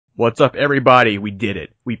What's up, everybody? We did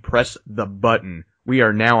it. We pressed the button. We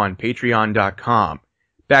are now on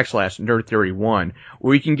patreon.com/nerdtheory1,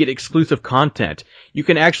 where you can get exclusive content. You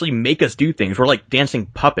can actually make us do things. We're like dancing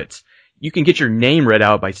puppets. You can get your name read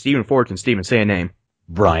out by Stephen Fortune. Stephen, say a name.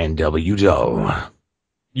 Brian W. Doe.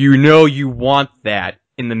 You know you want that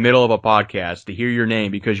in the middle of a podcast to hear your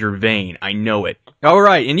name because you're vain. I know it. All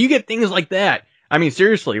right, and you get things like that. I mean,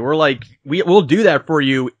 seriously, we'll do that for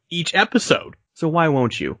you each episode. So why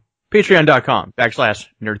won't you?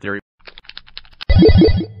 Patreon.com/nerdtheory.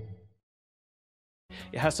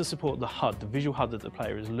 It has to support the HUD, the visual HUD that the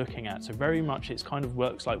player is looking at. So very much it's kind of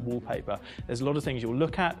works like wallpaper. There's a lot of things you'll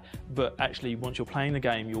look at, but actually once you're playing the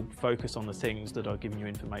game, you'll focus on the things that are giving you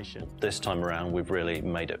information. This time around, we've really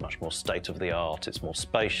made it much more state-of-the-art. It's more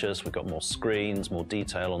spacious, we've got more screens, more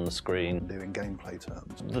detail on the screen. In gameplay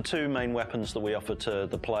terms. The two main weapons that we offer to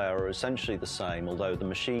the player are essentially the same, although the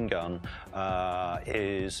machine gun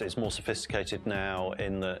is more sophisticated now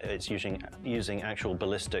in that it's using actual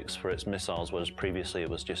ballistics for its missiles, whereas previously it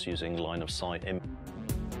was just using line of sight. You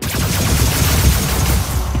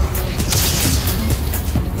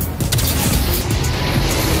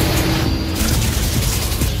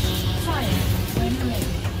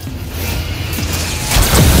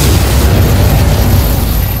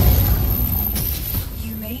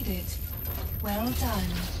made it. Well done.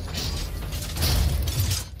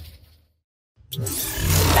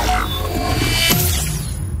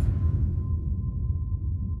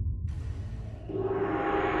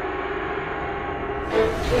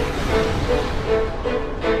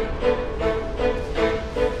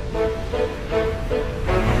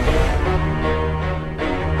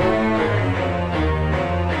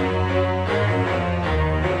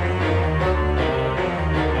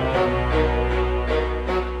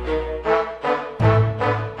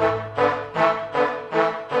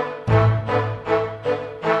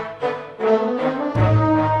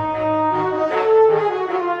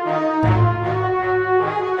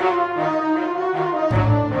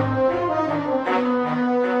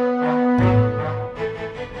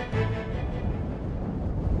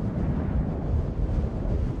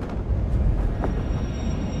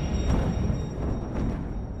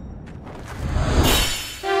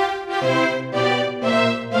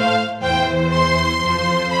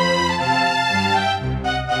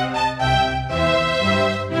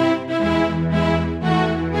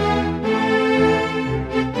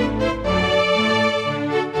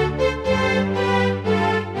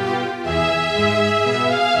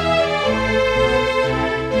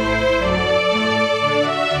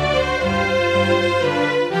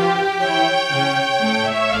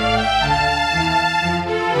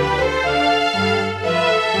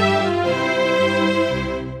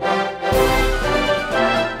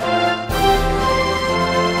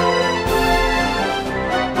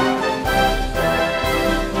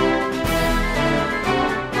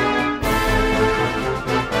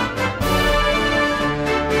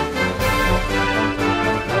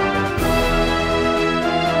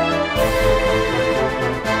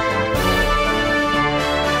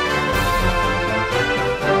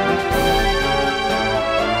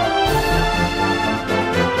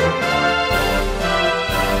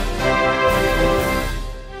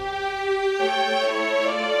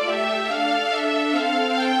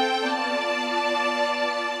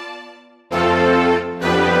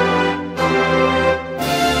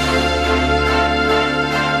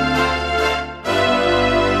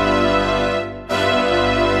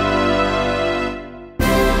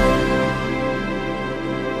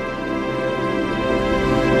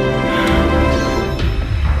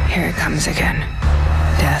 Again.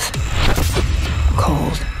 Death.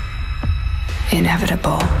 Cold.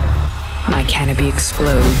 Inevitable. My canopy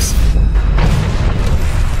explodes.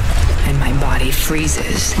 And my body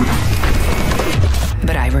freezes.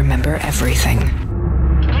 But I remember everything.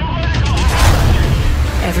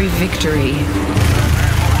 Every victory.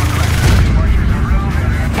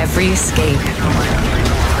 Every escape.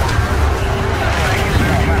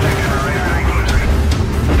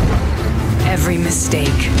 Every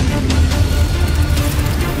mistake.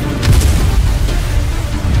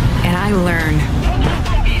 And I learn.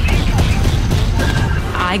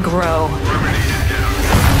 I grow.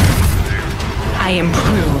 I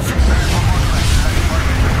improve.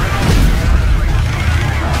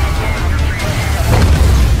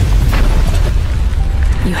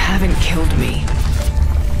 You haven't killed me.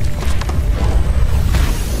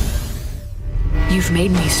 You've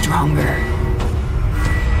made me stronger.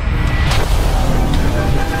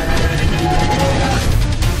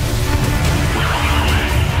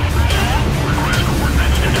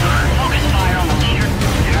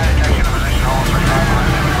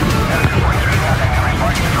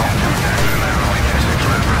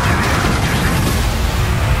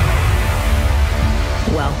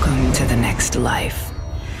 next life.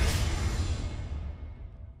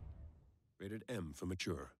 Rated M for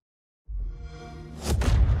mature.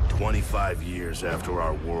 25 years after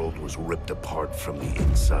our world was ripped apart from the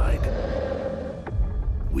inside,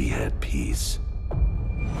 we had peace.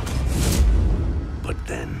 But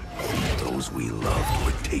then, those we loved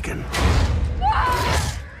were taken.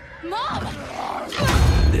 Mom!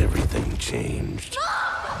 And everything changed.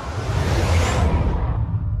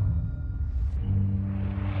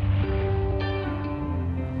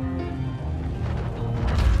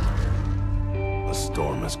 A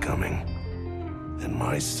storm is coming, and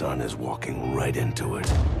my son is walking right into it.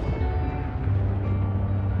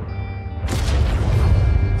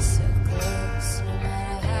 So close, no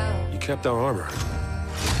matter how You kept our armor.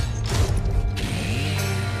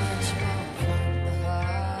 much more from the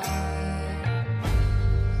heart.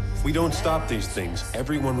 If we don't stop these things,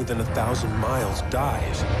 everyone within 1,000 miles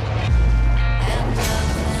dies. And nothing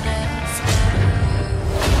else matters.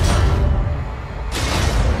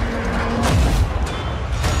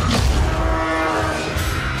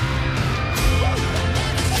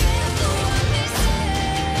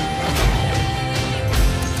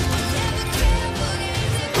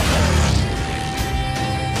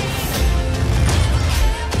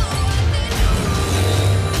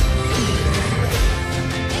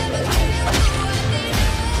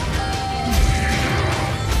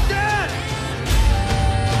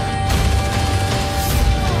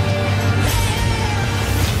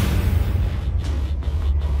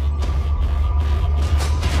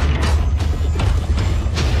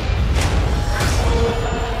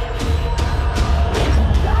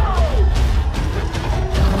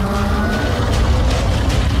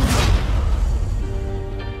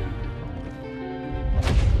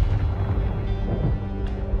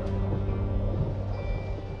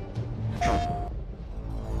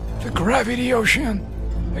 The gravity ocean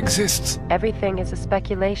exists. Everything is a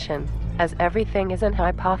speculation, as everything is an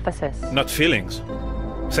hypothesis. Not feelings.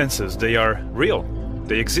 Senses, they are real.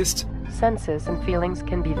 They exist. Senses and feelings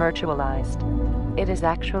can be virtualized. It is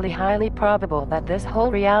actually highly probable that this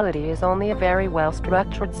whole reality is only a very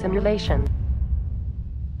well-structured simulation.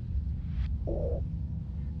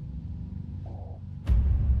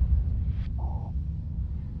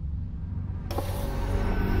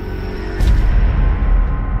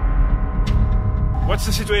 What's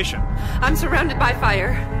the situation? I'm surrounded by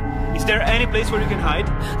fire. Is there any place where you can hide?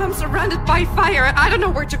 I'm surrounded by fire. I don't know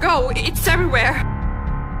where to go. It's everywhere.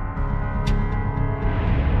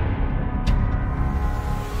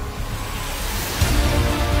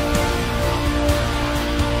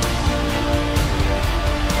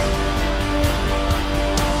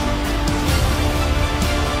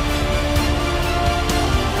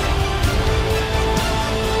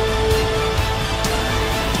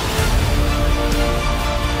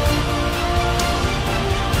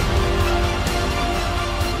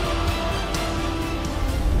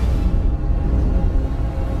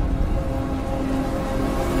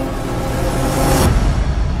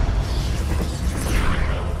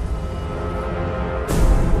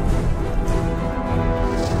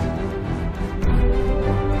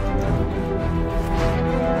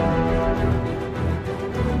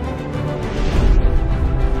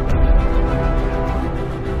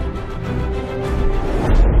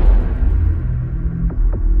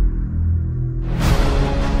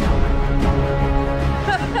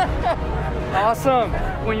 Awesome.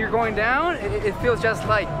 When you're going down, it feels just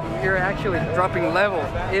like you're actually dropping levels.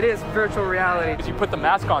 It is virtual reality. As you put the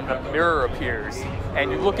mask on, the mirror appears,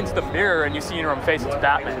 and you look into the mirror and you see in your own face it's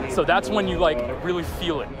Batman. So that's when you like really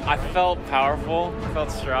feel it. I felt powerful, felt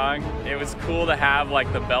strong. It was cool to have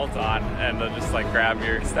like the belt on and to just like grab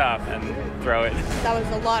your stuff and throw it. That was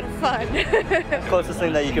a lot of fun. Closest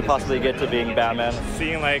thing that you could possibly get to being Batman.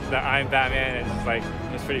 Seeing like the I'm Batman, it's just like,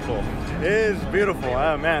 it's pretty cool. It is beautiful.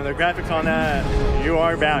 Oh man, the graphics on that, you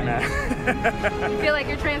are Batman. You feel like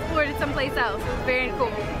you're transported someplace else. It was very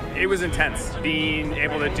cool. It was intense, being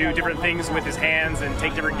able to do different things with his hands and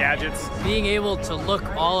take different gadgets. Being able to look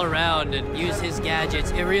all around and use his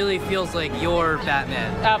gadgets, it really feels like you're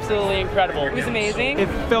Batman. Absolutely incredible. It was amazing. It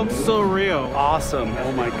felt so real. Awesome.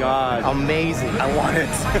 Oh my god. Amazing. I want it.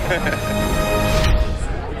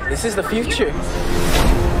 This is the future.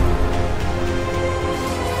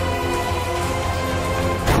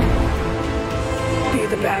 Be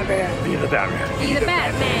the Batman. Be the Batman. Be the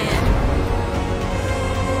Batman.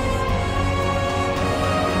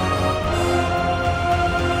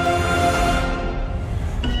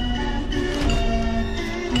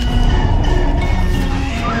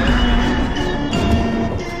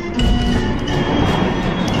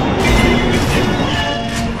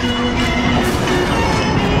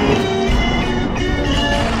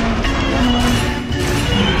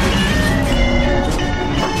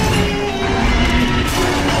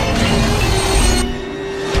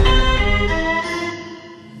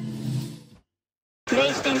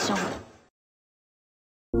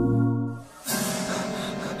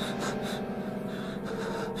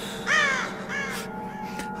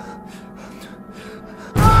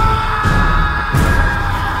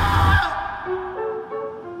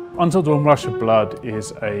 Until Dawn Rush of Blood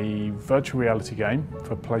is a virtual reality game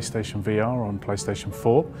for PlayStation VR on PlayStation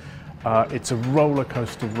 4. It's a roller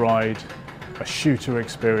coaster ride, a shooter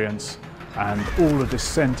experience, and all the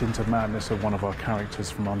descent into madness of one of our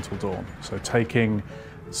characters from Until Dawn. So taking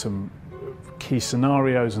some key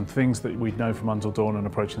scenarios and things that we'd know from Until Dawn and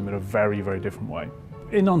approaching them in a very, very different way.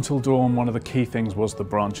 In Until Dawn, one of the key things was the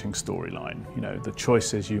branching storyline. You know, the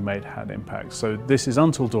choices you made had impact. So this is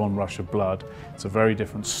Until Dawn Rush of Blood. It's a very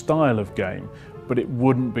different style of game, but it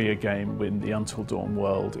wouldn't be a game in the Until Dawn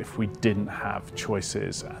world if we didn't have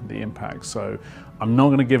choices and the impact. So I'm not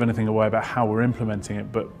going to give anything away about how we're implementing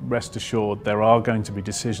it, but rest assured there are going to be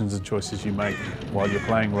decisions and choices you make while you're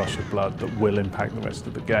playing Rush of Blood that will impact the rest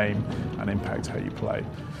of the game and impact how you play.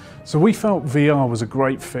 So we felt VR was a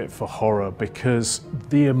great fit for horror because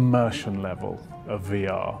the immersion level of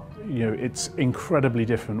VR, you know, it's incredibly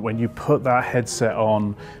different when you put that headset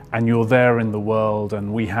on and you're there in the world,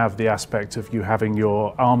 and we have the aspect of you having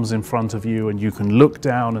your arms in front of you and you can look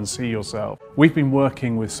down and see yourself. We've been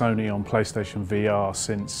working with Sony on PlayStation VR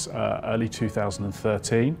since early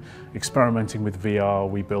 2013, experimenting with VR.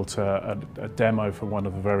 We built a demo for one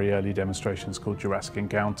of the very early demonstrations called Jurassic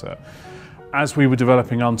Encounter. As we were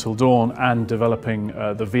developing Until Dawn and developing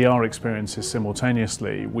the VR experiences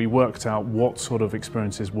simultaneously, we worked out what sort of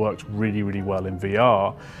experiences worked really, really well in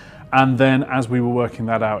VR. And then as we were working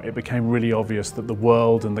that out, it became really obvious that the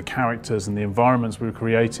world and the characters and the environments we were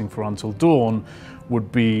creating for Until Dawn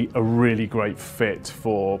would be a really great fit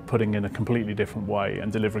for putting in a completely different way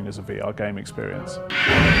and delivering as a VR game experience.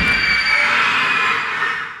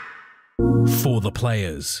 For the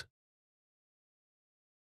players.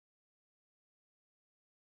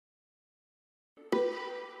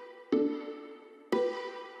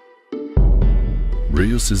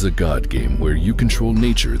 Reus is a god game where you control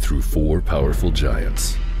nature through 4 powerful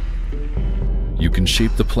giants. You can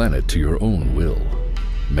shape the planet to your own will.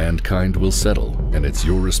 Mankind will settle, and it's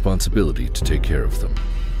your responsibility to take care of them.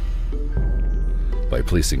 By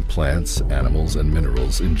placing plants, animals, and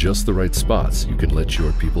minerals in just the right spots, you can let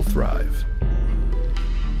your people thrive.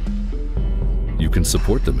 You can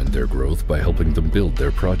support them in their growth by helping them build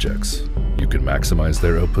their projects. You can maximize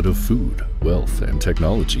their output of food, wealth, and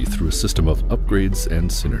technology through a system of upgrades and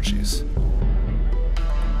synergies.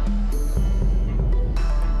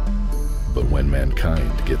 But when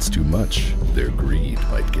mankind gets too much, their greed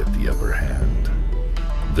might get the upper hand.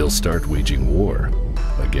 They'll start waging war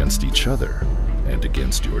against each other and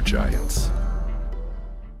against your giants.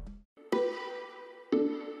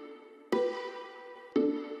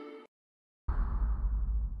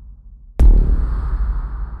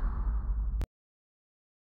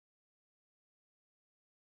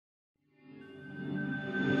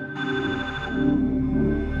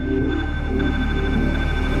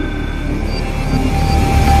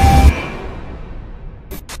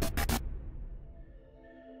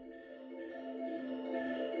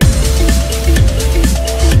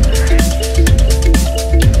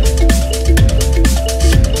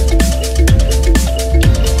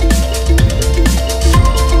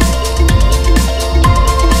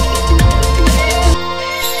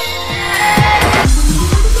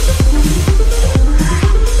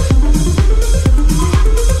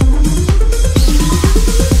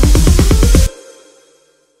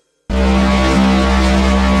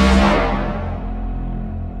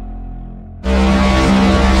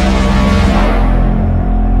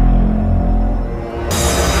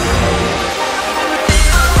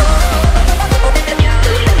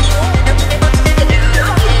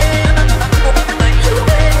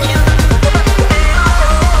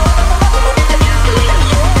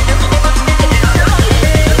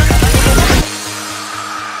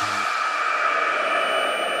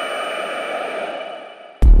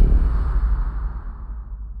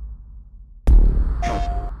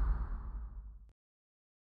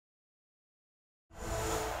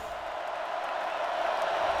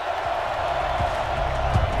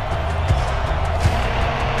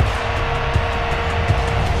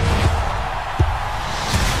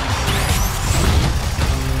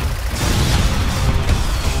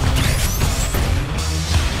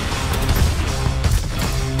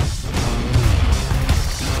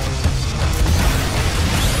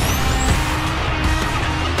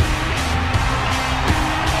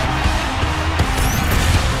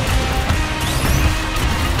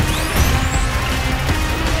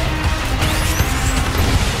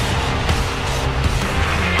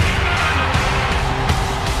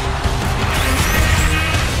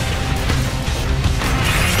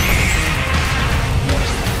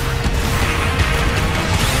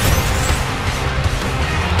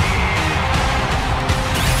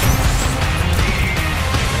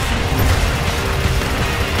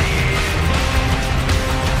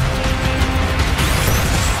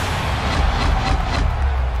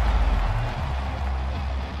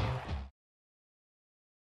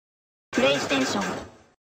 プレイステーション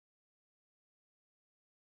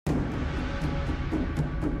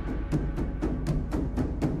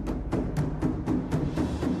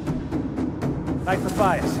Night for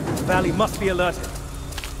fires. The valley must be alerted.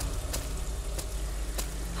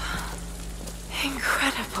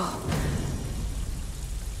 Incredible.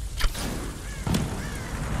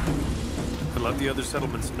 And let the other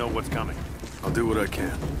settlements know what's coming. I'll do what I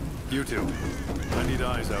can. You two. I need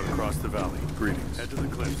eyes out across the valley. Greetings. Head to the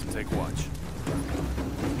cliffs and take watch.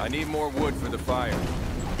 I need more wood for the fire.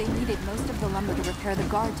 They needed most of the lumber to repair the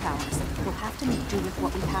guard towers. We'll have to make do with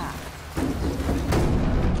what we have.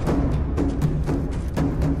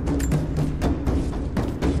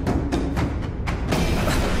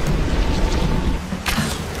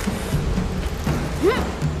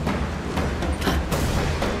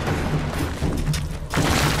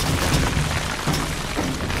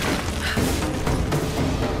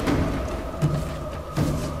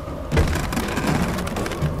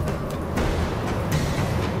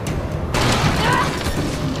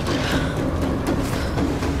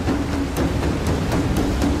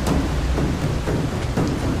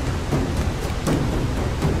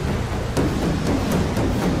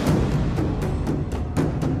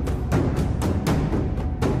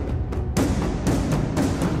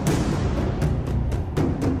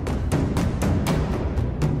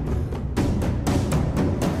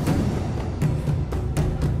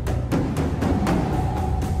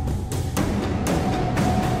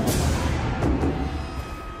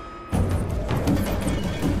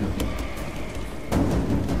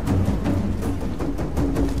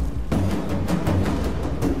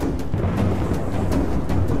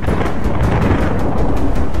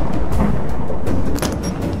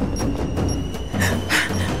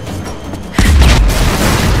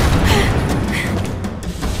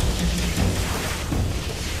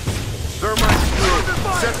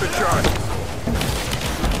 Set the charge.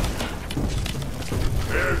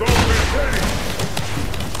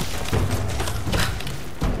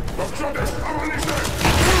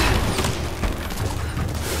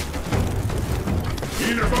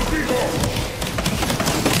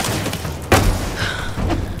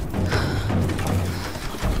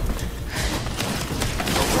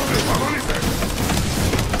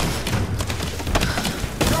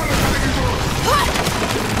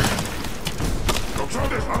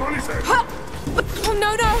 Oh,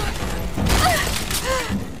 no, no!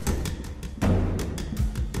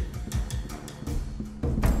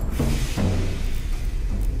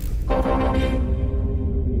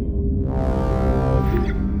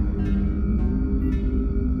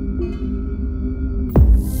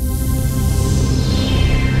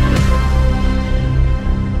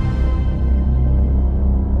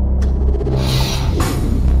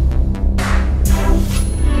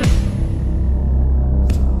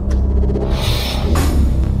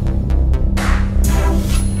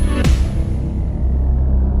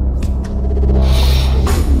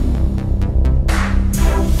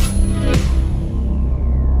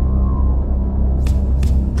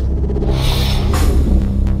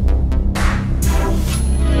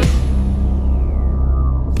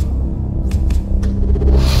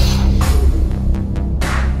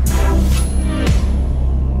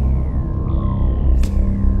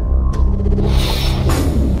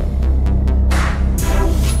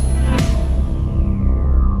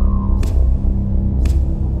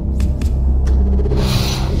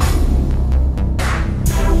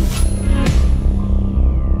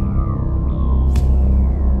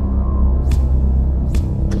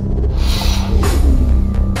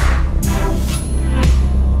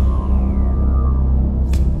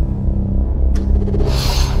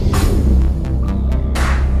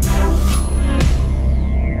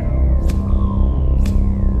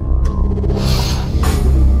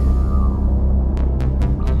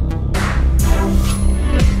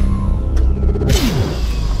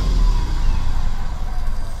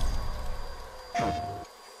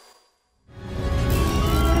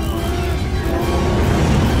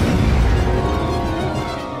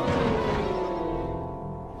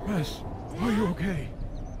 Bess, are you okay?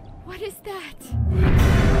 What is that?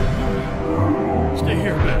 Stay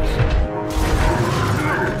here, Bess.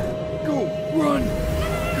 Go, run!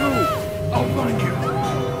 Go! I'll find you.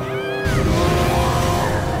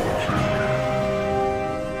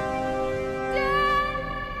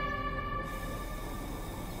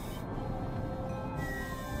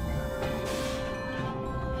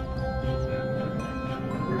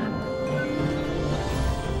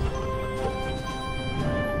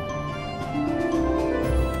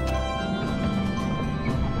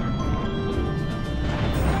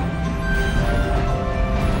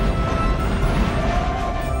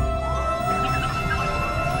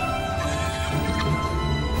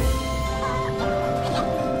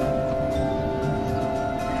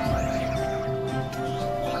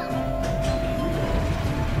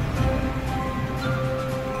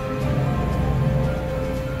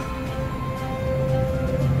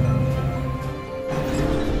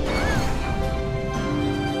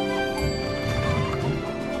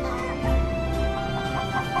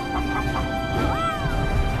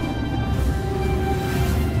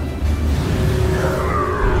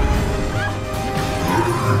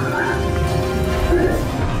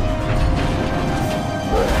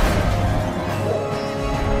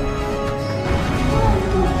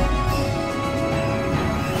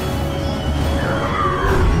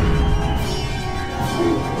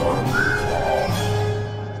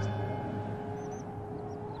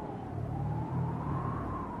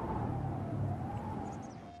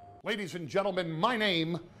 Ladies and gentlemen, my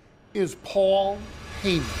name is Paul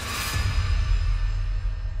Heyman.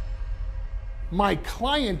 My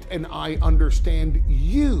client and I understand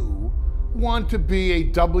you want to be a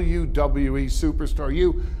WWE superstar.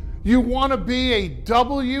 You want to be a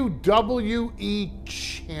WWE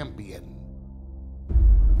champion.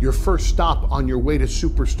 Your first stop on your way to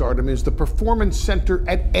superstardom is the Performance Center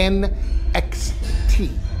at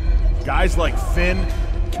NXT. Guys like Finn,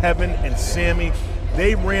 Kevin, and Sammy,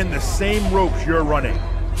 they ran the same ropes you're running.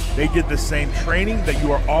 They did the same training that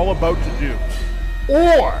you are all about to do.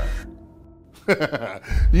 Or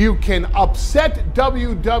you can upset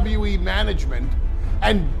WWE management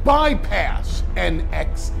and bypass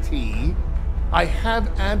NXT. I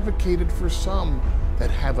have advocated for some that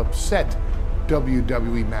have upset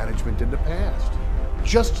WWE management in the past.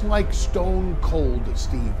 Just like Stone Cold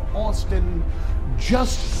Steve Austin,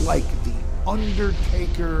 just like The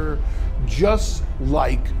Undertaker, just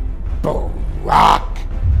like Brock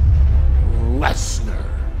Lesnar.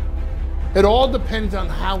 It all depends on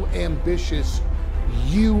how ambitious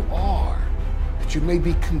you are, that you may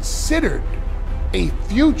be considered a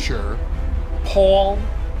future Paul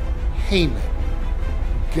Heyman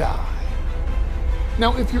guy.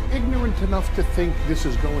 Now, if you're ignorant enough to think this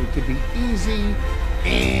is going to be easy,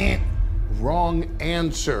 wrong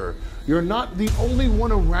answer. You're not the only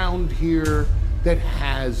one around here that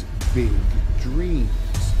has big dreams.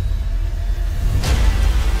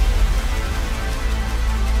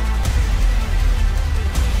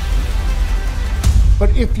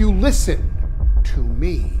 But if you listen to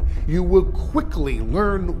me, you will quickly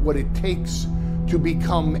learn what it takes to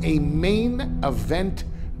become a main event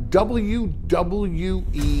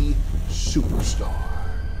WWE superstar.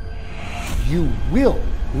 You will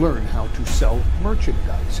learn how to sell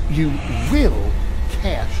merchandise. You will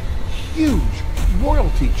cash huge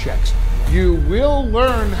royalty checks. You will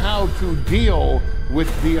learn how to deal with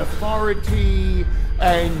the authority,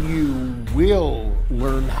 and you will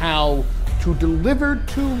learn how to deliver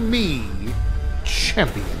to me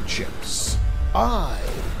championships. I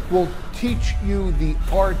will teach you the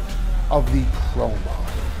art of the promo.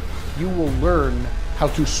 You will learn how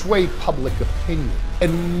to sway public opinion.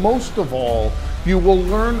 And most of all, you will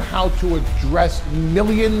learn how to address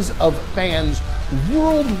millions of fans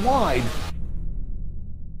worldwide.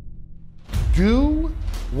 Do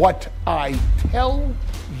what I tell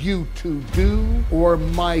you to do, or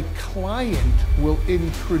my client will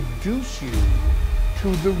introduce you to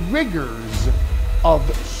the rigors of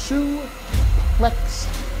Suplex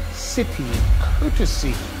City,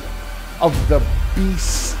 courtesy of the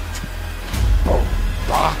Beast,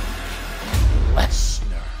 Brock Lesnar.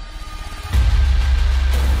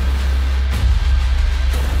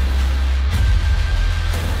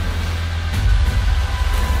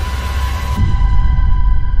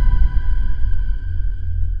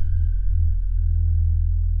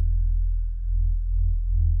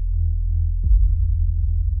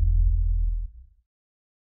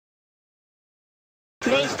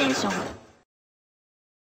 PlayStation